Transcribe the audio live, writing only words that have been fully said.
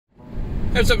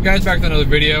What's up guys, back with another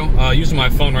video. Using my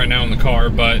phone right now in the car,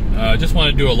 but just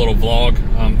want to do a little vlog,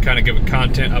 kind of give a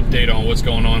content update on what's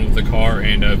going on with the car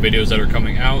and videos that are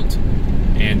coming out.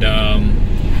 And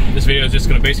this video is just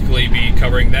going to basically be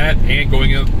covering that and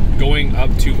going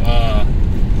up to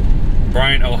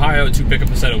Bryan, Ohio to pick up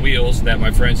a set of wheels that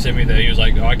my friend sent me. That he was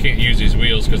like, oh, I can't use these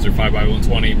wheels because they're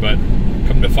 5x120, but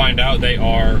come to find out they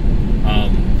are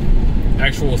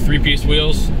actual 3-piece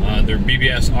wheels. They're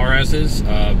BBS RS's,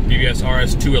 BBS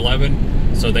RS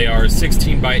 211. So they are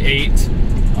 16x8.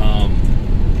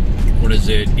 What is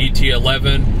it?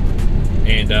 ET11,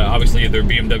 and obviously they're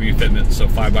BMW fitment, so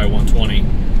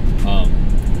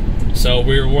 5x120. So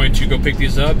we're going to go pick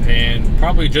these up, and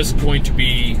probably just going to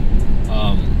be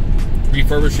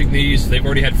refurbishing these. They've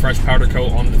already had fresh powder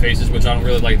coat on the faces, which I don't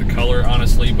really like the color,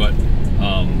 honestly, but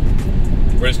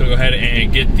we're just gonna go ahead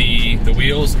and get the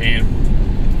wheels and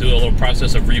do a little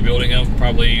process of rebuilding them,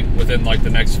 probably within like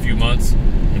the next few months,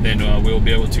 and then we'll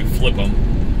be able to flip them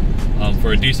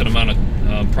for a decent amount of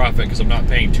profit, because I'm not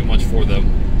paying too much for them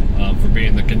for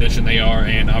being the condition they are,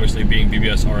 and obviously being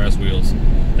BBS RS wheels.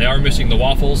 They are missing the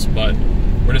waffles, but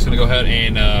we're just gonna go ahead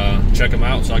and check them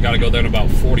out. So I gotta go there in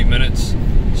about 40 minutes,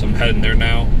 so I'm heading there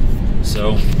now.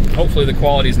 So hopefully the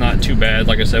quality's not too bad.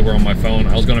 Like I said, we're on my phone.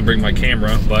 I was gonna bring my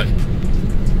camera, but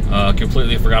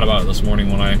completely forgot about it this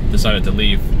morning when I decided to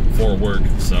leave for work.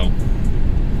 So,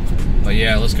 but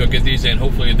yeah, let's go get these in.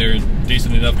 Hopefully they're in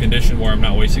decent enough condition where I'm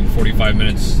not wasting 45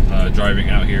 minutes driving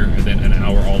out here and then an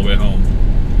hour all the way home.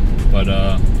 But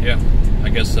yeah, I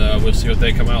guess we'll see what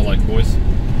they come out like, boys.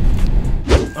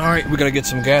 All right, we gotta get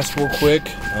some gas real quick.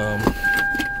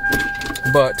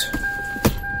 But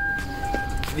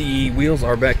the wheels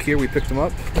are back here. We picked them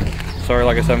up. Sorry,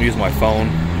 like I said, I'm using my phone.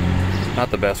 Not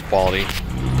the best quality,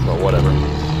 but whatever.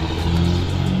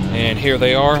 And here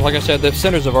they are. Like I said, the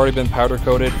centers have already been powder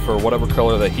coated for whatever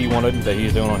color that he wanted, that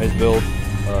he's doing on his build.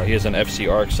 He has an FC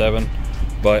RX-7,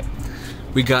 but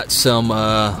we got some.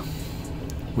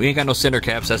 We ain't got no center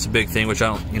caps. That's a big thing, which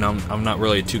I don't, I'm not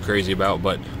really too crazy about.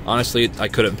 But honestly, I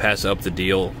couldn't pass up the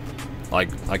deal. Like,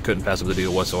 I couldn't pass up the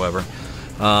deal whatsoever.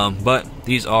 But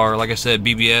these are, like I said,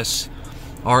 BBS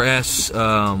RS.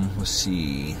 Let's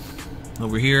see,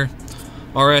 over here.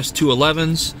 RS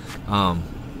 211s,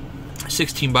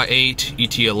 16x8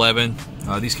 ET11.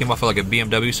 These came off of like a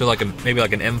BMW, so like maybe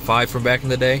like an M5 from back in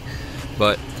the day.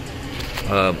 But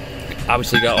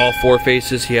obviously got all 4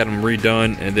 faces. He had them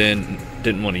redone and then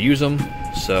didn't want to use them.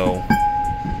 So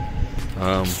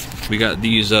we got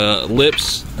these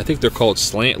lips. I think they're called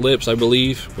slant lips, I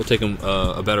believe. We'll take them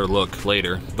a better look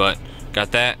later. But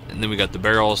got that, and then we got the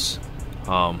barrels.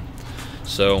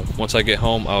 So once I get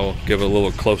home, I'll give a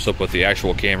little close-up with the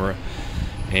actual camera.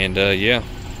 And yeah,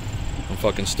 I'm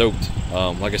fucking stoked.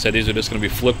 Like I said, these are just going to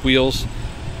be flip wheels,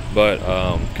 but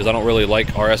because I don't really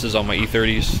like RSs on my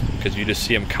E30s, because you just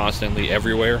see them constantly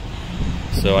everywhere.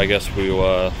 So I guess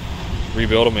we'll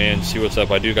rebuild them and see what's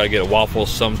up. I do got to get a waffle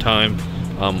sometime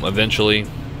eventually,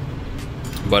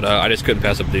 but I just couldn't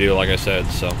pass up the deal, like I said.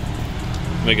 So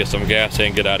let me get some gas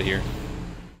and get out of here.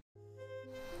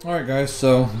 Alright guys,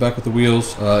 so back with the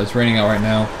wheels. It's raining out right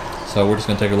now, so we're just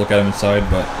going to take a look at them inside,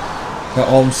 but got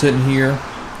all of them sitting here.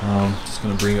 Just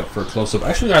going to bring it up for a close-up.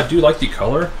 Actually, I do like the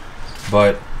color,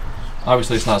 but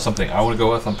obviously it's not something I want to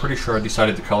go with. I'm pretty sure I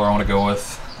decided the color I want to go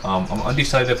with. I'm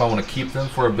undecided if I want to keep them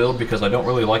for a build, because I don't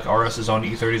really like RSs on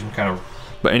E30s. I'm kind of...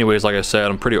 But anyways, like I said,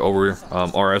 I'm pretty over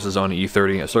RSs on the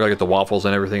E30. I still got to get the waffles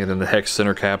and everything, and then the hex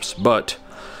center caps. But,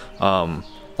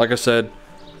 like I said,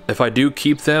 if I do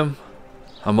keep them,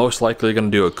 I'm most likely going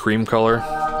to do a cream color,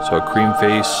 so a cream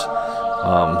face,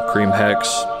 cream hex.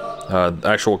 The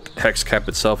actual hex cap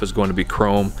itself is going to be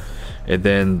chrome, and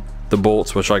then the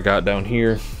bolts, which I got down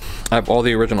here. I have all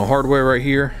the original hardware right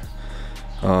here,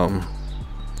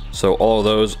 so all of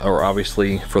those are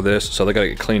obviously for this, so they got to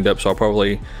get cleaned up. So I'll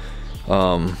probably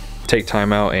take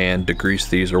time out and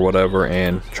degrease these or whatever,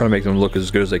 and try to make them look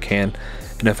as good as they can.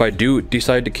 And if I do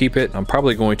decide to keep it, I'm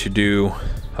probably going to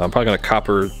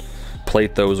copper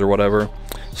plate those or whatever.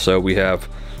 So we have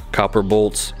copper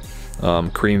bolts,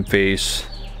 cream face,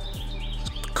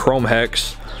 chrome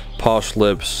hex, polished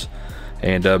lips,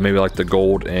 and maybe like the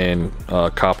gold and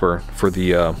copper for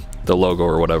the logo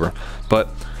or whatever. But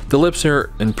the lips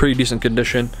are in pretty decent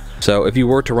condition. So if you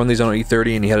were to run these on an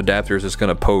E30 and you had adapters, it's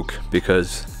gonna poke,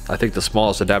 because I think the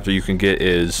smallest adapter you can get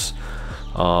is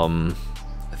I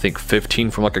think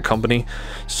 15 from like a company.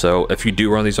 So if you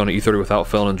do run these on an E30 without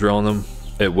filling and drilling them,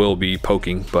 it will be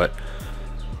poking. But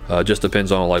just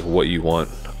depends on like what you want,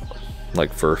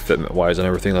 like for fitment wise and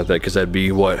everything like that, because that'd be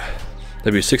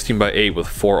 16x8 with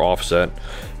 4 offset,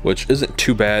 which isn't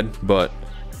too bad. But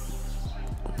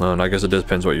And I guess it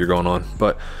depends what you're going on.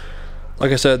 But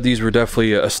like I said, these were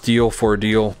definitely a steal for a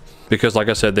deal, because like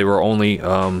I said, they were only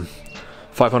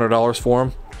 $500 for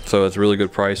them. So it's a really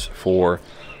good price for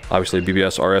obviously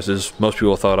BBS RSs. Most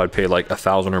people thought I'd pay like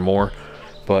 $1,000 or more,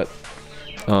 but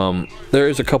there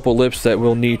is a couple lips that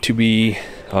will need to be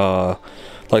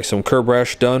like some curb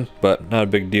rash done, but not a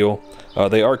big deal.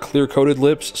 They are clear coated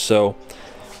lips, so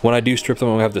when I do strip them,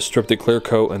 I'm gonna have to strip the clear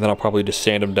coat, and then I'll probably just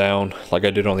sand them down like I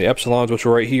did on the Epsilons, which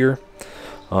are right here,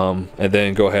 and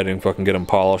then go ahead and fucking get them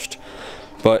polished.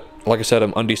 But like I said,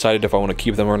 I'm undecided if I want to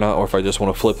keep them or not, or if I just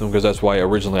want to flip them, because that's why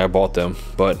originally I bought them.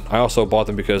 But I also bought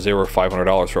them because they were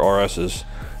 $500 for RSs,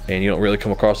 and you don't really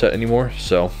come across that anymore,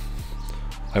 so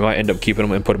I might end up keeping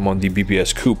them and put them on the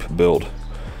BBS coupe build.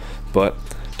 But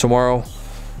tomorrow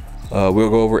we'll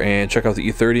go over and check out the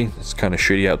E30. It's kind of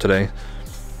shitty out today,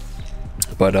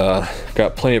 but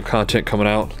got plenty of content coming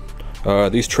out.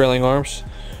 These trailing arms,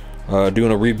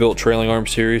 doing a rebuilt trailing arm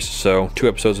series, so 2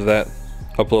 episodes of that,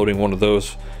 uploading one of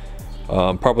those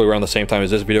probably around the same time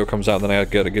as this video comes out. Then I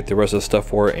gotta get the rest of the stuff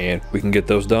for it, and we can get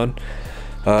those done.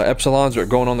 Epsilons are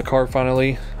going on the car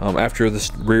finally, after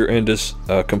this rear end is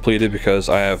completed, because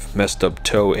I have messed up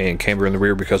toe and camber in the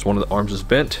rear because one of the arms is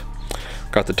bent.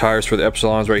 Got the tires for the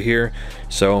Epsilons right here,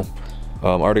 so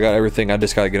already got everything. I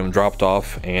just gotta get them dropped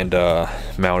off and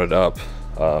mounted up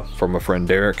from my friend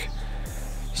Derek.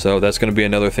 So that's gonna be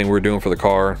another thing we're doing for the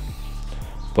car.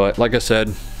 But like I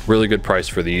said, really good price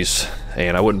for these,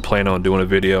 and I wouldn't plan on doing a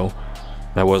video.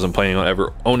 I wasn't planning on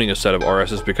ever owning a set of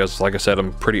RSs, because like I said,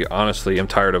 I'm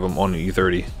tired of them on the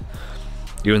E30,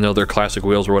 even though they're classic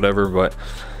wheels or whatever. But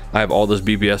I have all this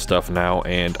BBS stuff now,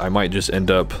 and I might just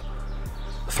end up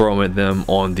throwing them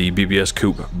on the BBS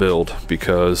coupe build,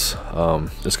 because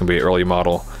it's gonna be an early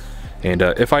model. And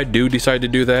if I do decide to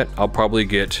do that, I'll probably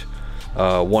get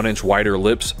 1 inch wider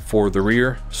lips for the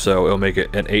rear, so it'll make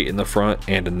it an 8 in the front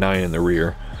and a 9 in the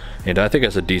rear. And I think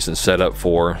that's a decent setup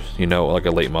for, you know, like a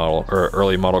late model or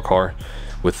early model car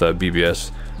with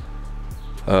BBS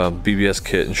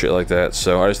kit and shit like that.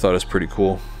 So I just thought it was pretty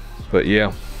cool. But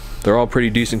yeah, they're all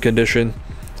pretty decent condition.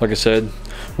 Like I said,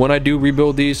 when I do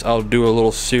rebuild these, I'll do a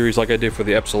little series like I did for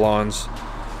the Epsilons,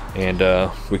 and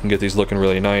we can get these looking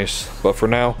really nice. But for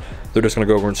now, they're just gonna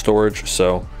go over in storage.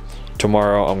 So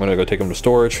tomorrow I'm gonna go take them to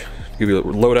storage, give you a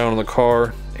lowdown on the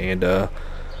car, and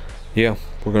yeah,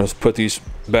 we're gonna put these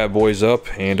bad boys up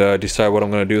and decide what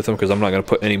I'm gonna do with them, because I'm not gonna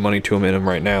put any money to them in them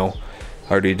right now.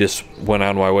 I already just went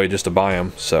out of my way just to buy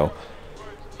them. So,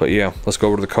 but yeah, let's go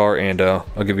over to the car, and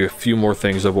I'll give you a few more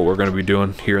things of what we're gonna be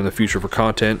doing here in the future for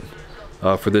content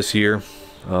for this year.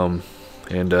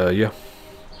 Yeah,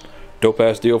 dope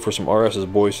ass deal for some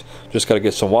RSs, boys. Just gotta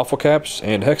get some waffle caps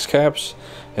and hex caps,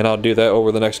 and I'll do that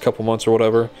over the next couple months or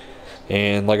whatever.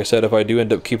 And like I said, if I do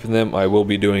end up keeping them, I will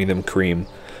be doing them cream.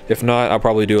 If not, I'll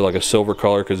probably do like a silver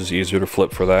color, because it's easier to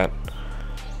flip for that.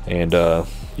 And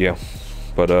yeah,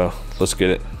 but let's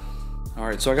get it.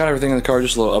 Alright, so I got everything in the car.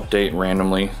 Just a little update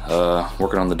randomly.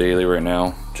 Working on the daily right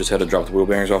now. Just had to drop the wheel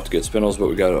bearings off to get spindles, but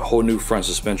we got a whole new front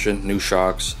suspension, new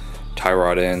shocks, tie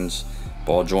rod ends,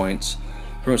 ball joints,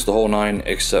 pretty much the whole 9,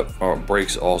 except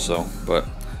brakes also. But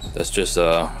that's just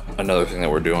another thing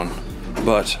that we're doing.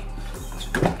 But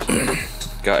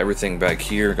got everything back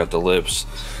here. Got the lips,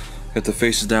 got the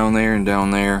faces down there, and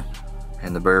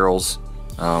the barrels.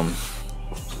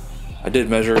 I did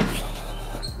measure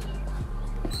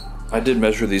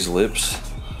these lips,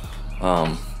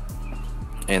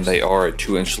 and they are a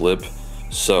 2-inch lip.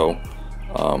 So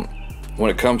when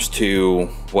it comes to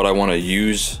what I want to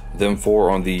use them for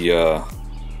on the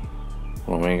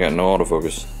well, we ain't got no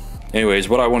autofocus. Anyways,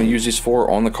 what I want to use these for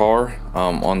on the car,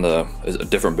 on the is a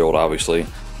different build obviously,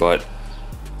 but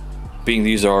being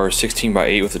these are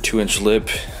 16x8 with a 2-inch lip,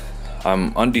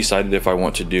 I'm undecided if I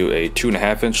want to do a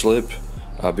 2.5-inch lip,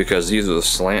 because these are the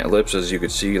slant lips. As you can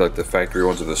see, like the factory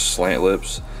ones are the slant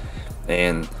lips,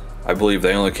 and I believe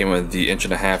they only came with the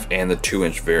 1.5 and the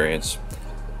 2-inch variants,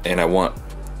 and I want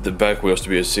the back wheels to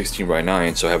be a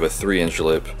 16x9, so I have a 3-inch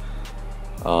lip.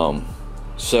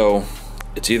 So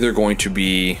it's either going to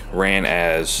be ran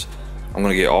as, I'm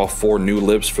going to get all 4 new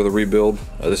lips for the rebuild.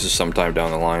 This is sometime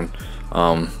down the line.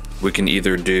 We can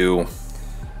either do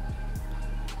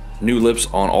new lips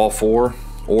on all 4,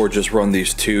 or just run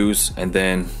these 2s and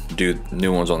then do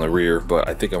new ones on the rear. But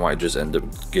I think I might just end up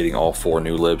getting all 4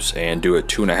 new lips and do a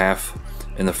 2.5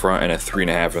 in the front and a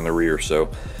 3.5 in the rear. So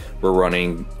we're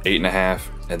running 8.5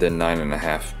 and then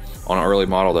 9.5 on an early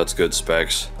model. That's good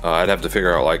specs. I'd have to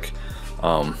figure out like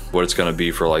what it's gonna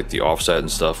be for like the offset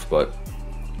and stuff, but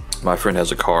my friend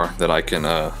has a car that I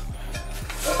can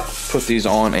put these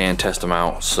on and test them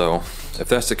out. So if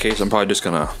that's the case, I'm probably just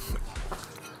gonna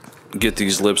get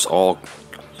these lips all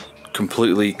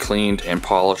completely cleaned and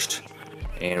polished.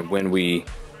 And when we,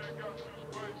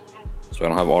 so I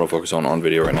don't have autofocus on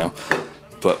video right now,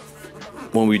 but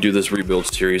when we do this rebuild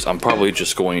series, I'm probably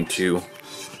just going to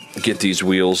get these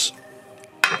wheels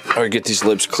or get these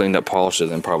lips cleaned up, polished, and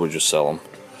then probably just sell them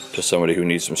to somebody who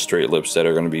needs some straight lips that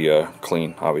are going to be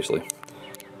clean, obviously.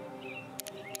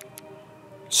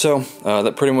 So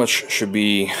that pretty much should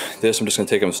be this. I'm just going to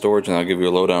take them to storage and I'll give you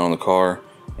a lowdown on the car,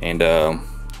 and then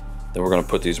we're going to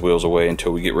put these wheels away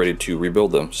until we get ready to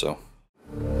rebuild them. So.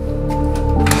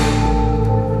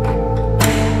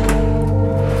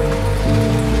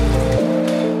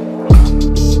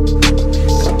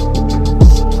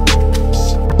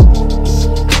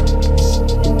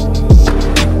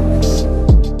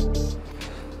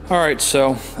 Alright,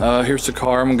 so here's the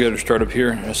car. I'm going to get her started up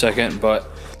here in a second, but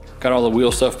got all the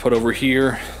wheel stuff put over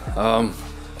here.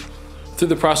 Through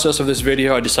the process of this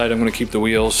video, I decided I'm going to keep the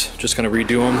wheels, just going to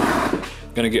redo them.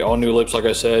 Going to get all new lips, like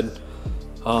I said.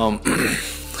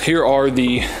 Here are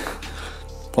the,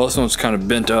 well, this one's kind of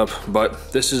bent up,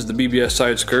 but this is the BBS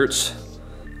side skirts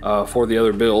for the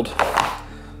other build.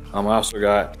 I also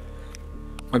got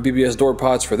my BBS door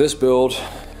pods for this build.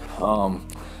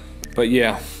 But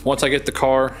yeah, once I get the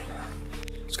car,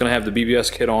 it's gonna have the BBS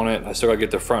kit on it. I still gotta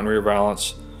get the front and rear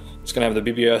balance. It's gonna have the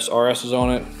BBS RSs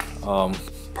on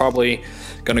it. Probably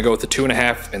gonna go with the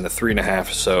 2.5 and the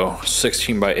 3.5. So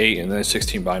 16 by 8 and then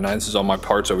 16 by 9. This is all my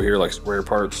parts over here, like rear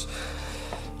parts.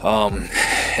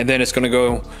 And then it's gonna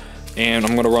go, and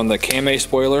I'm gonna run the KMA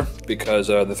spoiler because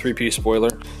the 3-piece spoiler,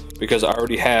 because I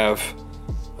already have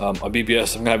a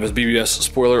BBS. I'm gonna have this BBS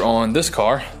spoiler on this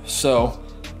car, so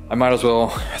I might as well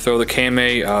throw the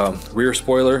KMA rear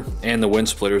spoiler and the wind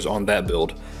splitters on that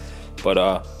build.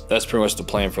 But that's pretty much the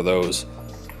plan for those.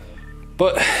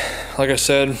 But like I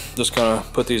said, just gonna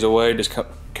put these away. Just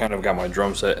kind of got my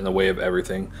drum set in the way of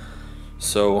everything.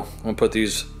 So I'm gonna put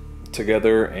these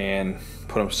together and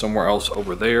put them somewhere else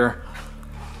over there.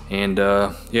 And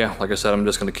yeah, like I said, I'm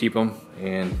just gonna keep them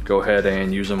and go ahead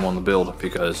and use them on the build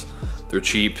because they're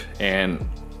cheap, and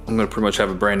I'm gonna pretty much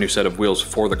have a brand new set of wheels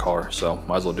for the car, so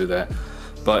might as well do that.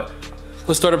 But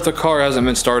let's start up the car. It hasn't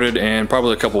been started in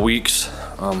probably a couple weeks.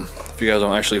 If you guys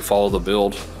don't actually follow the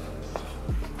build,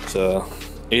 it's a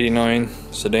 89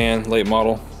 sedan, late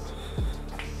model.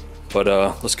 But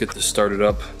let's get this started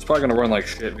up. It's probably gonna run like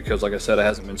shit because, like I said, it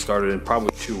hasn't been started in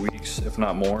probably 2 weeks, if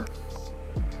not more.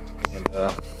 And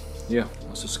yeah,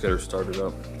 let's just get her started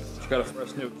up. She's got a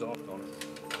fresh new exhaust on it.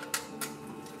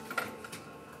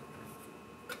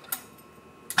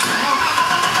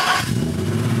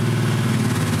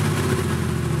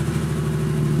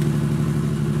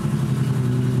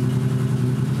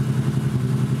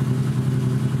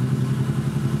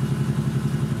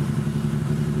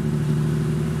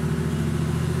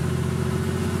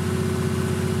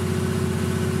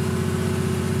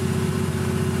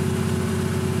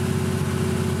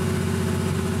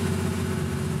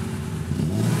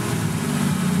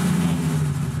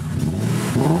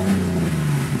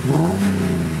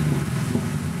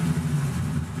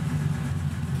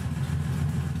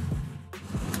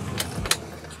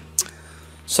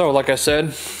 So like I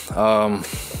said, I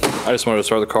just wanted to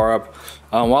start the car up.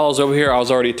 While I was over here, I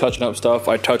was already touching up stuff.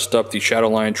 I touched up the shadow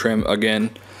line trim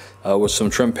again with some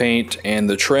trim paint and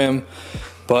the trim.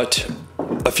 But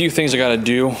a few things I gotta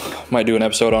do. Might do an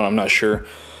episode on, I'm not sure.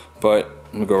 But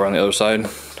I'm gonna go around the other side.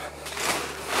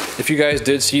 If you guys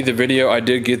did see the video, I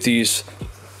did get these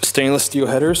stainless steel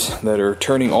headers that are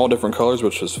turning all different colors,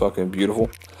 which is fucking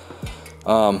beautiful.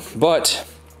 But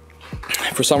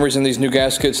for some reason, these new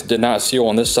gaskets did not seal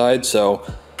on this side, so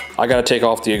I gotta take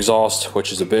off the exhaust,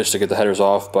 which is a bitch to get the headers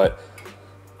off, but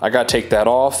I gotta take that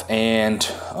off, and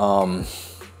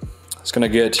it's gonna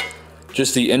get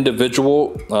just the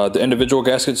individual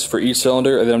gaskets for each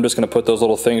cylinder, and then I'm just gonna put those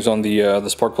little things on the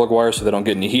spark plug wire so they don't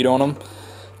get any heat on them.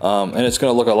 And it's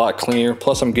gonna look a lot cleaner.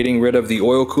 Plus, I'm getting rid of the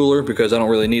oil cooler because I don't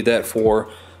really need that for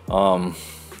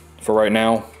right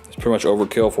now. It's pretty much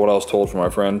overkill for what I was told from my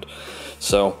friend.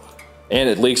 So, and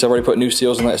it leaks. I've already put new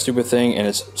seals on that stupid thing and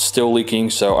it's still leaking.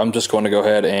 So I'm just going to go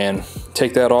ahead and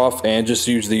take that off and just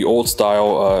use the old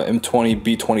style M20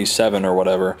 B27 or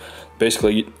whatever.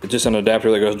 Basically, just an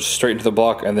adapter that goes straight into the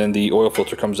block and then the oil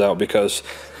filter comes out, because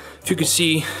if you can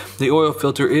see, the oil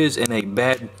filter is in a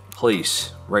bad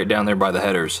place right down there by the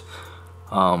headers.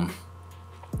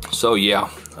 So yeah,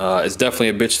 it's definitely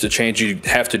a bitch to change. You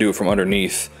have to do it from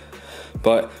underneath.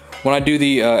 But when I do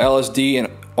the LSD and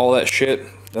all that shit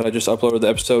that I just uploaded the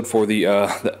episode for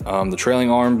the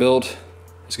trailing arm build,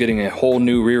 is getting a whole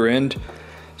new rear end.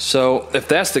 So if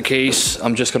that's the case,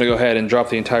 I'm just gonna go ahead and drop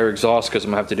the entire exhaust because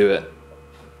I'm gonna have to do it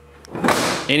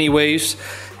anyways.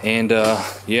 And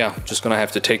yeah, just gonna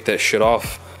have to take that shit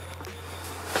off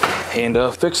and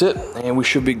fix it, and we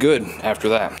should be good after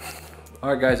that. All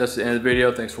right guys, that's the end of the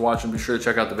video. Thanks for watching. Be sure to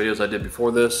check out the videos I did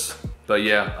before this. But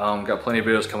yeah, got plenty of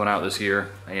videos coming out this year.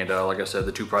 And like I said,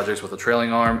 the 2 projects with the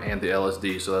trailing arm and the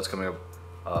LSD. So that's coming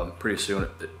up pretty soon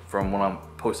from when I'm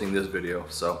posting this video.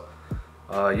 So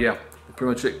yeah,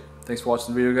 pretty much it. Thanks for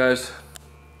watching the video, guys.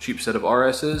 Cheap set of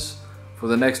RSs for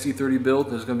the next E30 build.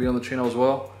 There's gonna be on the channel as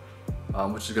well,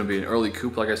 which is gonna be an early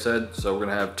coupe, like I said. So we're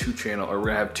gonna have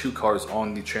 2 cars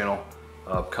on the channel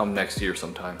come next year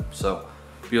sometime. So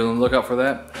be on the lookout for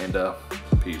that, and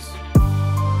peace.